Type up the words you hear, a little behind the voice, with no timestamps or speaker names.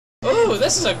Ooh,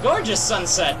 this is a gorgeous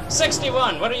sunset.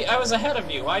 61. What are you? I was ahead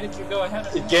of you. Why did you go ahead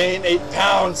of me? Gain 8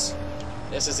 pounds.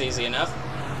 This is easy enough.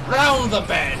 Round the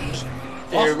bend.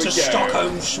 Here Off we to go.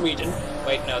 Stockholm, Sweden.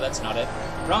 Wait, no, that's not it.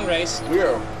 Wrong race. We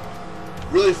are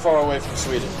really far away from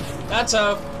Sweden. That's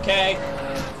okay.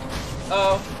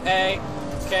 O-A-K-K.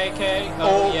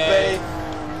 Oh, yay.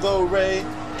 Do, re,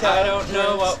 I don't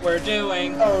know what we're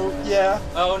doing. Oh, yeah.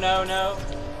 Oh, no, no.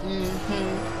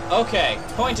 Mm-hmm. Okay,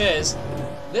 point is,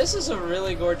 this is a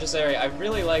really gorgeous area. I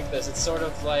really like this. It's sort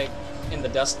of like in the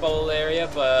Dust Bowl area,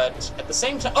 but at the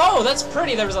same time... Oh, that's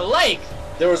pretty! There was a lake!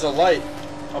 There was a light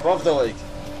above the lake.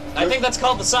 I think that's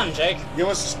called the sun, Jake. You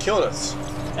almost just killed us.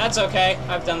 That's okay.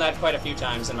 I've done that quite a few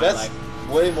times in my life. That's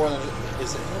way more than...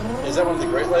 Is that one of the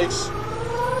Great Lakes?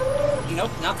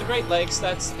 Nope, not the Great Lakes.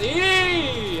 That's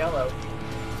the... Hello.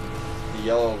 The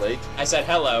Yellow Lake? I said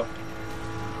hello.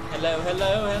 Hello,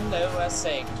 hello, hello, I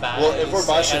say goodbye. Well, if we're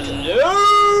by ship...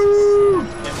 Hello!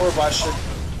 If we're by ship...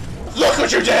 Look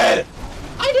what you did!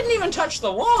 I didn't even touch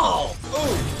the wall!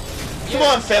 Ooh. Come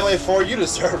on, Family of 4, you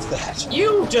deserve that.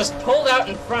 You just pulled out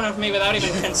in front of me without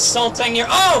even consulting your...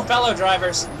 Oh, fellow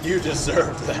drivers! You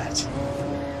deserve that.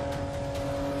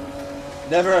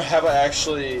 Never have I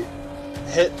actually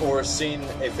hit or seen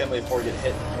a Family of 4 get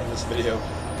hit in this video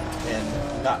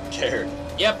and not cared.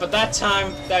 Yep, but that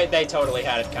time, they totally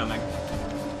had it coming.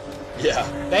 Yeah.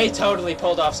 They totally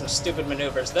pulled off some stupid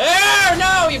maneuvers. There!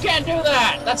 No, you can't do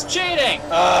that! That's cheating!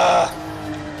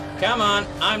 Come on,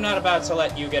 I'm not about to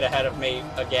let you get ahead of me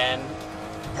again.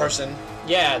 Person.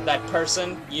 Yeah, that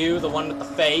person. You, the one with the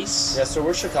face. Yeah, so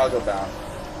we're Chicago bound.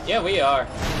 Yeah, we are.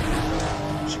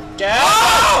 Chicago!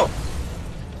 Oh!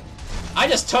 I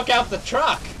just took out the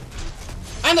truck.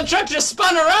 And the truck just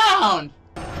spun around!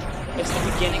 It's the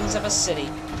beginnings of a city.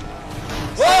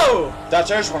 Whoa! That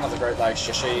there's one of the Great Lakes,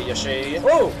 yashi.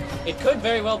 Whoa! It could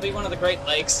very well be one of the Great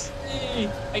Lakes.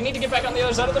 I need to get back on the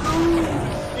other side of the room.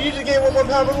 You need to gain 1 more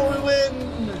pound before we win!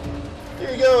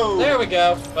 Here you go! There we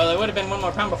go. Well, it would have been 1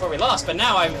 more pound before we lost, but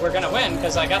now we're gonna win,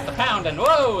 because I got the pound, and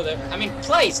whoa! I mean,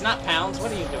 place, not pounds.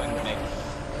 What are you doing to me?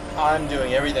 I'm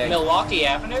doing everything. Milwaukee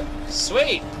Avenue?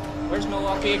 Sweet! Where's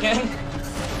Milwaukee again?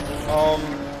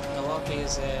 Milwaukee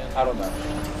is in... I don't know.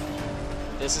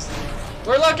 This is...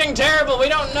 We're looking terrible! We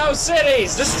don't know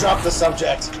cities! Just drop the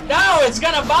subject. No! It's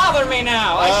gonna bother me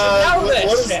now! I should know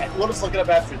this shit! What is looking up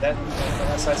after that?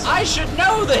 I should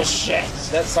know this shit!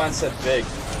 That sign said big.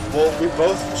 Well, we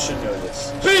both should know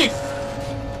this. Beef!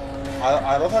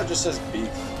 I love how it just says beef.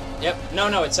 Yep.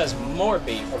 No, it says more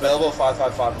beef. Available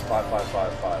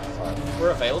 555.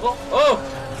 We're available? Oh!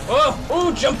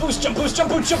 Oh! Jump boost! You got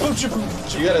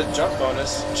a jump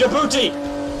bonus. Djibouti!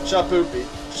 Shapoopy.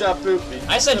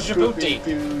 I said Djibouti.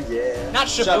 Yeah. Not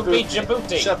Shapoopy,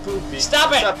 Djibouti. Shapoopy.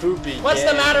 Stop it! Shapoopy. What's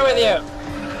the matter with you?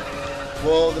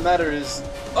 Well, the matter is...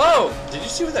 Oh! Did you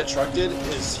see what that truck did?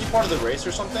 Is he part of the race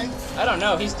or something? I don't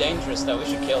know. He's dangerous, though. We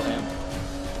should kill him.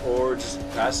 Or just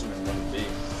pass him and let him be.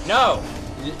 No!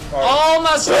 All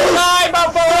must die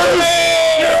before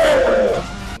me!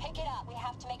 Pick it up. We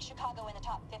have to make Chicago in the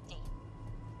top 50.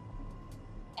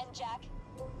 And Jack,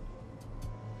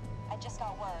 I just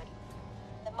got word.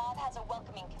 The mob has a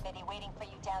welcoming committee waiting for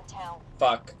you downtown.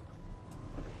 Fuck.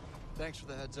 Thanks for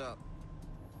the heads up.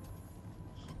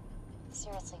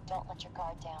 Seriously, don't let your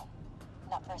guard down.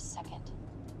 Not for a second.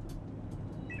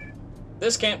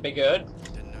 This can't be good.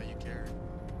 Didn't know you cared.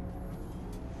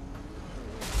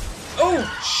 Oh,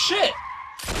 shit!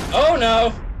 Oh,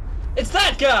 no! It's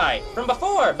that guy! From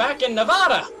before, back in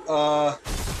Nevada!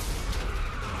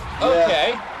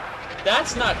 Okay.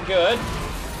 That's not good.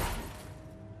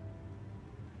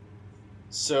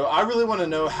 So, I really want to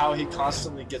know how he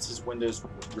constantly gets his windows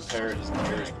repaired, his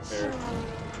mirrors repaired.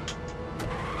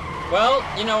 Well,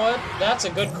 you know what? That's a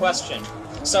good question.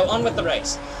 So, on with the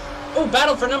race. Oh,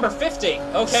 battle for number 50!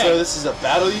 Okay. So, this is a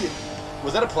battle...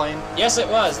 Was that a plane? Yes, it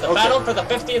was. The battle for the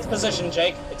 50th position,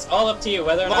 Jake. It's all up to you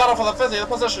whether or not... The battle for the 50th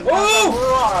position! Woo!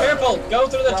 Careful! Go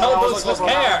through the toll booths with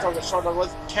care!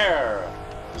 With care.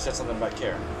 You said something about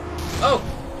care. Oh,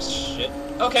 shit.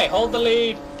 Okay, hold the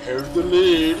lead. Here's the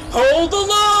lead. Hold the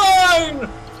line!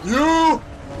 You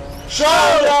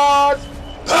shall not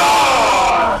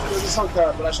pass! There's a song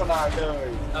card, but I shall not go.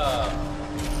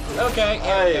 Okay.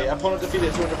 Hey, opponent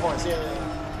defeated, 200 points. Yay.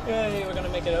 Yay, we're gonna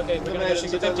make it. Okay, we're gonna get it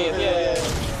to 50th. Yeah. Yay.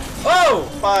 Oh!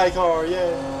 Bye, car,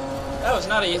 yay. That was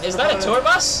not a... Is that a tour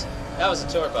bus? That was a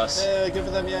tour bus. Yeah, good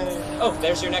for them, yay. Oh,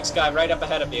 there's your next guy right up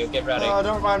ahead of you. Get ready. Oh,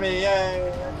 don't remind me,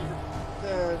 yay.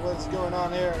 Yeah, what's going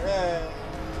on here? Yay.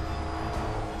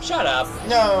 Shut up.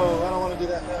 No, I don't want to do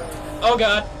that, no. Oh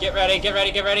god, get ready,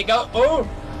 go. Oh!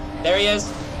 There he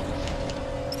is.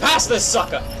 Pass this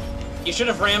sucker! You should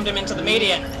have rammed him into the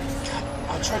median. God,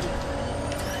 I tried to...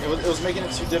 It was making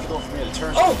it too difficult for me to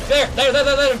turn. Oh, there.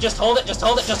 Just hold it, just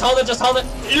hold it, just hold it, just hold it.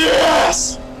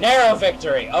 Yes! Narrow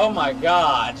victory. Oh my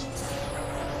god.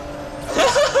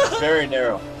 Very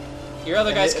narrow. Your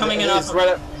other guy's coming in off. He's right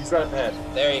up ahead.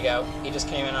 There you go. He just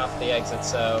came in off the exit,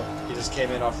 so... He just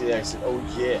came in off the exit. Oh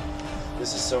yeah.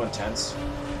 This is so intense.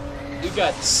 You've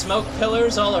got smoke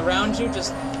pillars all around you,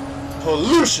 just...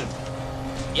 Pollution!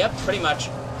 Yep, pretty much.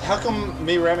 How come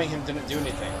me ramming him didn't do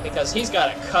anything? Because he's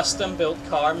got a custom-built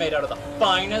car made out of the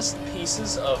finest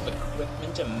pieces of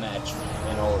equipment imaginable.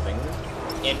 In all of England?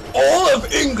 In all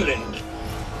of England!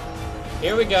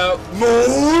 Here we go.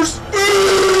 More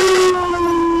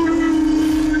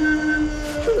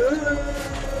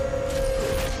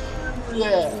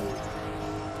Yeah.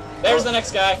 There's the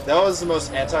next guy. That was the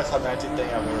most anticlimactic thing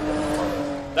I've ever been a part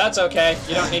of. That's okay.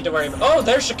 You don't need to worry about... Oh,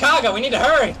 there's Chicago. We need to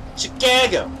hurry.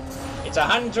 Chicago! It's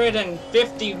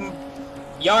 150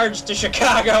 yards to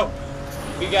Chicago.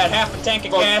 We got half a tank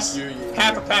of gas,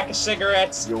 half a pack of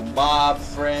cigarettes. Yo, mob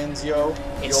friends, yo.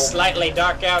 It's slightly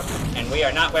dark out, and we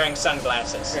are not wearing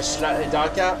sunglasses. It's slightly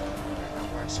dark out.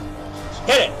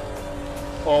 Hit it!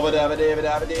 Oh,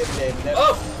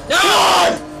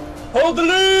 No! Hold the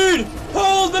lead!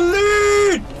 Hold the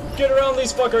lead! Get around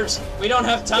these fuckers. We don't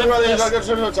have time for this.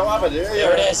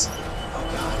 There it is. Oh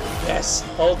god. Yes.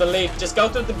 Hold the lead. Just go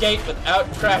through the gate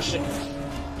without crashing.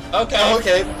 Okay. Oh,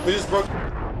 okay. We just broke.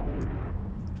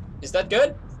 Is that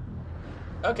good?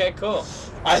 Okay, cool.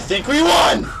 I think we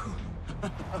won!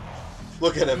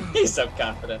 Look at him. He's so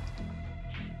confident.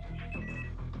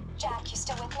 Jack, you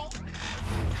still with me?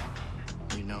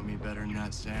 You know me better than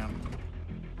that, Sam.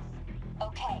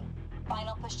 Okay.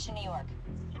 Final push to New York.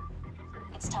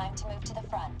 It's time to move to the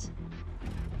front.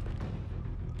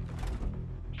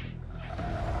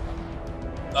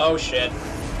 Oh shit.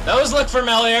 Those look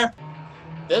familiar.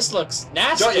 This looks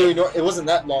nasty. Don't you ignore, it wasn't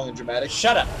that long and dramatic.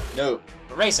 Shut up. No.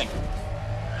 Racing.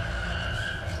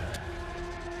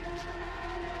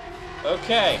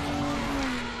 Okay.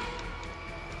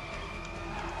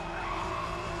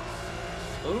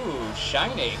 Ooh,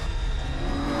 shiny.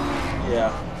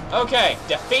 Yeah. Okay,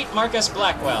 defeat Marcus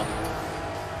Blackwell.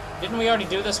 Didn't we already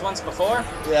do this once before?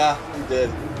 Yeah, we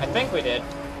did. I think we did.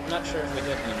 I'm not sure if we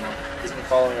did anymore. He's been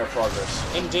following our progress.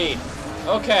 Indeed.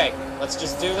 Okay, let's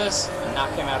just do this and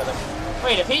knock him out of the...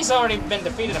 Wait, if he's already been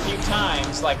defeated a few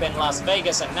times, like in Las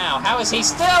Vegas and now, how is he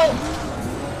still...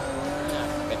 Ah,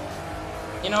 fuck it.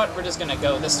 You know what, we're just gonna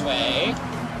go this way.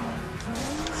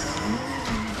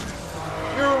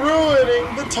 You're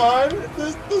ruining the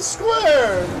the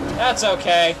square! That's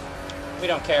okay. We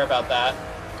don't care about that.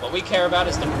 What we care about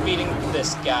is defeating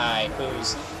this guy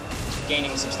who's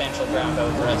gaining substantial ground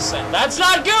over us, and that's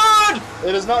not good!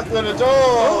 It is not good at all!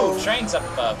 Oh, train's up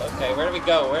above. Okay, where do we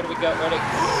go? Where do we go? Where do we...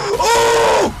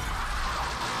 Oh!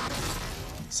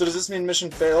 So does this mean mission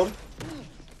failed?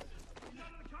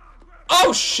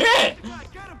 Oh, shit!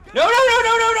 No!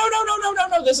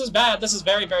 This is bad. This is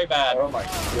very, very bad. Oh my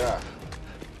god.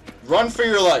 Run for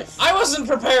your life. I wasn't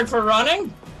prepared for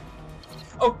running!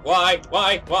 Oh, why?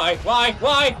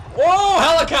 Whoa,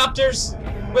 helicopters!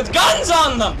 With guns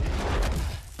on them!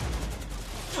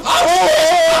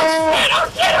 Oh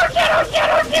shit!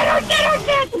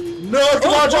 No,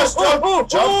 come on, just jump!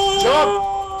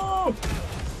 Jump!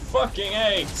 Fucking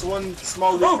A. It's one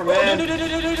small leap for man. One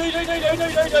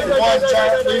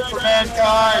giant leap for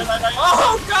mankind.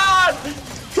 Oh god!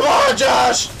 Come on,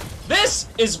 Josh! This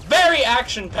is very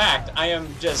action-packed. I am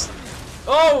just...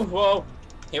 Oh, whoa.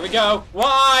 Here we go.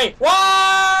 Why?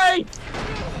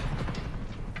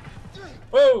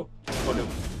 Whoa.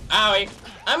 Owie.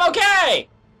 I'm okay!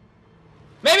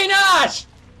 Maybe not!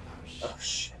 Oh,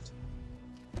 shit.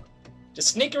 Just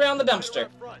sneak around the dumpster.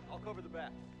 I'll cover the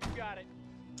back. You got it.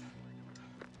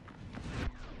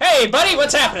 Hey, buddy,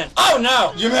 what's happening? Oh,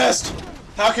 no! You missed!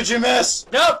 How could you miss?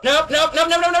 Nope. Pow!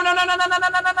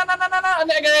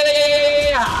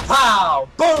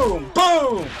 Boom!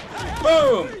 Boom!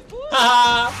 Boom!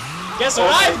 Ha! Guess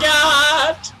what I've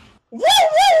got? Woo!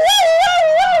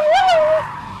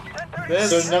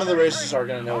 So none of the racers are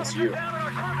gonna know it's you.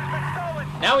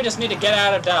 Now we just need to get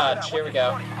out of Dodge. Here we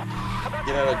go.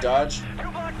 Get out of Dodge?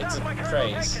 It's a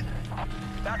phrase.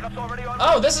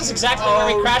 Oh, this is exactly where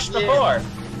we crashed before.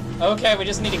 Okay, we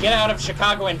just need to get out of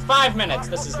Chicago in 5 minutes.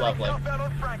 This is lovely.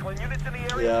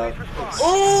 Yeah.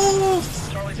 Ooh!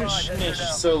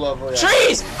 So lovely.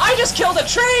 Trees! I just killed a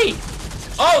tree!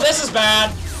 Oh, this is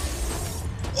bad.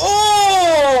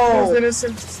 Oh! There's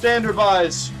innocent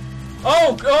standardized.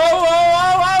 Oh!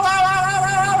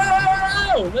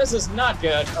 This is not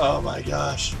good. Oh my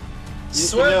gosh.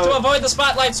 Swerve to avoid the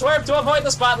spotlight. Swerve to avoid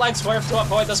the spotlight. Swerve to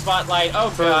avoid the spotlight. Oh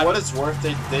for god. what it's worth,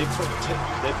 they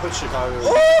put Chicago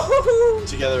Ooh!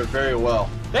 together very well.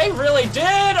 They really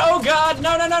did. Oh god.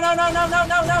 No.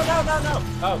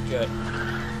 Oh good.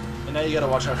 And now you gotta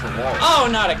watch out for walls. Oh,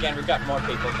 not again. We've got more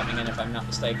people coming in, if I'm not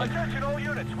mistaken.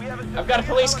 I've got a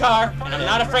police car, and I'm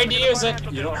not afraid to use it.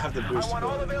 You don't have the boost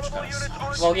ability, which kind of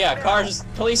sucks. Well, yeah,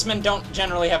 policemen don't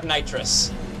generally have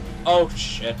nitrous. Oh,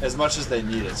 shit. As much as they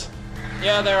need it.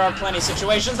 Yeah, there are plenty of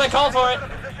situations that call for it.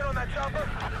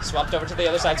 Swapped over to the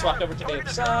other side, swapped over to the other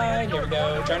side. Here we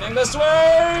go, turning this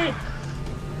way!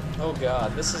 Oh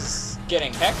god, this is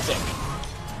getting hectic.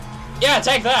 Yeah,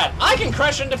 take that! I can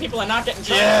crush into people and not get in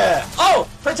trouble. Yeah! Oh!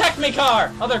 Protect me,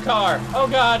 car! Other car! Oh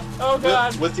god, oh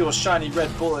god. With your shiny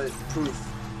red bulletproof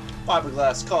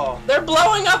fiberglass car. They're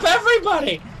blowing up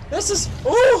everybody! This is...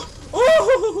 Ooh!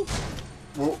 Ooh!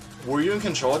 Were you in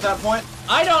control at that point?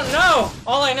 I don't know!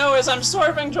 All I know is I'm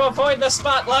swerving to avoid the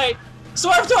spotlight.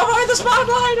 Swerve to avoid the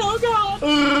spotlight! Oh god!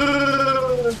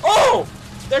 Oh!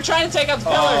 They're trying to take out the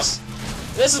pillars.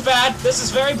 This is bad. This is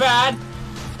very bad.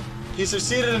 He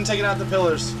succeeded in taking out the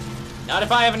pillars. Not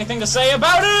if I have anything to say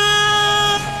about it!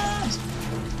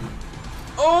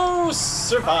 Oh,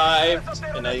 survived.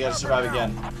 And now you gotta survive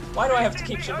again. Why do I have to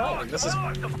keep surviving? This is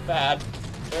bad.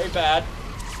 Very bad.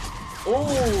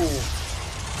 Ooh.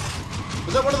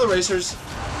 Was that one of the racers?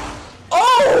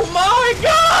 Oh my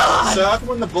god! So how come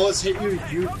when the bullets hit you,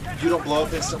 you don't blow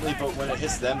up instantly, but when it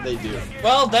hits them, they do?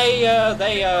 Well,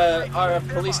 our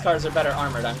police cars are better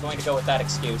armored. I'm going to go with that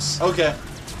excuse. Okay.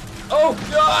 Oh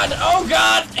god! Oh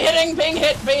god! Hitting, being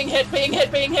hit very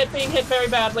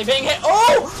badly, being hit.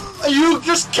 Oh! You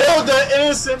just killed that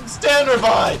innocent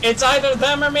standby! It's either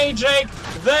them or me, Jake.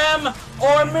 Them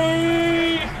or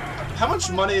me! How much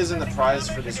money is in the prize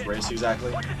for this race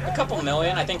exactly? A couple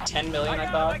million, I think 10 million I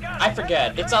thought. I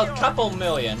forget. It's a couple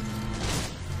million.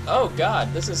 Oh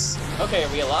god, this is... Okay,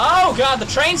 are we allowed? Oh god, the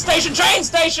train station! Train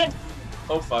station!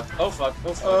 Oh fuck, oh fuck,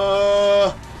 oh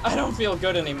fuck. I don't feel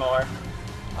good anymore.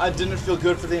 I didn't feel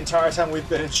good for the entire time we've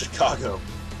been in Chicago.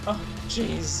 Oh,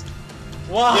 jeez.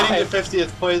 Why? Getting to 50th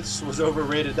place was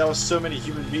overrated. That was so many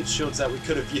human meat shields that we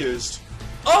could have used.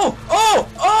 Oh! Oh!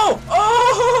 Oh! Oh!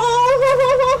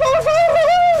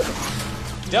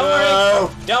 Don't worry.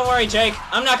 Don't worry, Jake.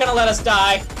 I'm not gonna let us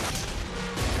die.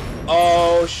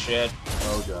 Oh, shit.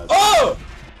 Oh, God. Oh!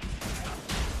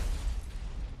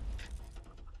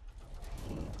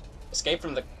 Escape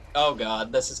from the... Oh,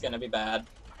 God. This is gonna be bad.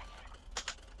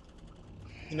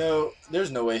 You know,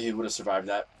 there's no way he would have survived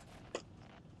that.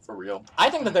 For real. I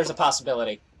think that there's a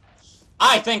possibility.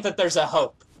 I think that there's a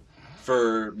hope.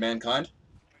 For mankind?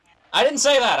 I didn't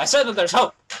say that. I said that there's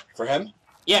hope. For him?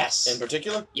 Yes. In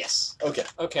particular? Yes. Okay.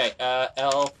 Okay,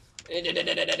 L...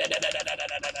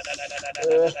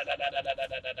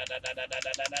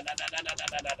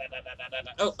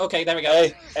 Oh, okay, there we go.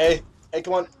 Hey,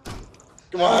 come on.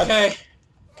 Come on. Okay.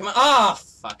 Come on. Ah,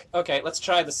 fuck. Okay, let's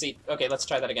try the seat. Okay, let's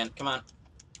try that again. Come on.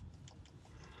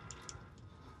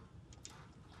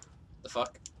 The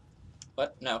fuck?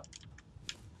 What? No.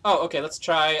 Oh, okay, let's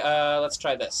try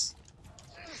this.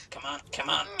 Come on, come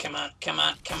on, come on, come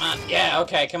on, come on. Yeah,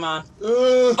 okay, come on.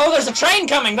 Oh, there's a train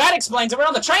coming! That explains it! We're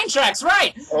on the train tracks,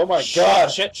 right! Oh my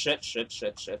god! Shit. Dude!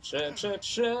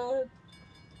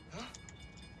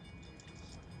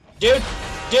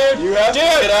 You have to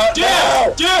get out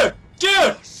now! Dude!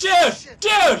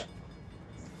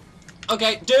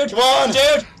 Okay, dude! Come on!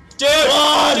 Dude! Come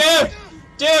on!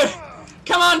 Dude!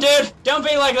 Come on, dude! Don't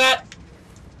be like that!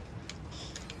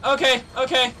 Okay.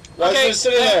 Why is he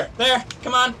sitting there? There,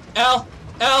 come on, L.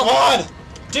 Come on!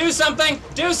 Do something!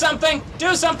 It's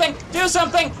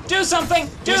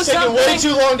taking way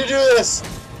too long to do this!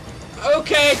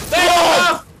 Okay, there we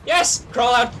go! Yes!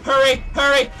 Crawl out! Hurry!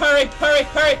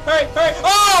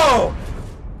 Oh!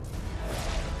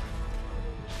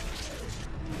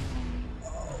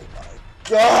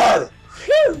 God!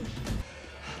 Phew!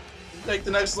 Take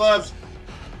the next left.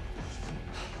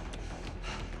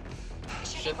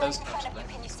 Shit, those Right in front of you.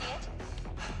 Can you see it?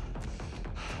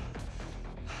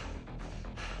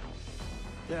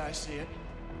 Yeah, I see it.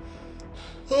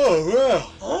 Oh,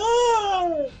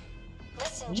 wow.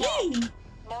 Listen, Jack.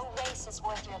 No race is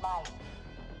worth your life.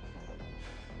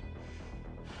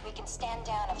 We can stand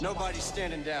down if you want Nobody's to.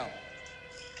 standing down.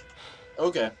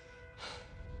 Okay.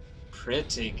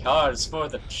 Pretty cars for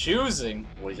the choosing.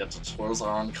 We get to choose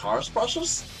our own cars,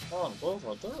 precious? Oh, both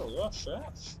are there, yes.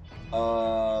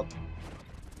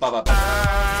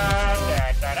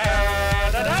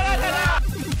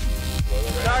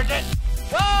 Sergeant!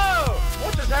 Whoa!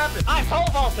 What just happened? I pole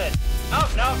vaulted! Oh,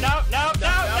 no, no, no,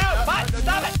 no, no! But,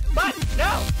 stop it! But,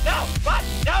 no, no, but,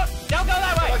 no, don't go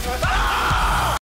that way! But,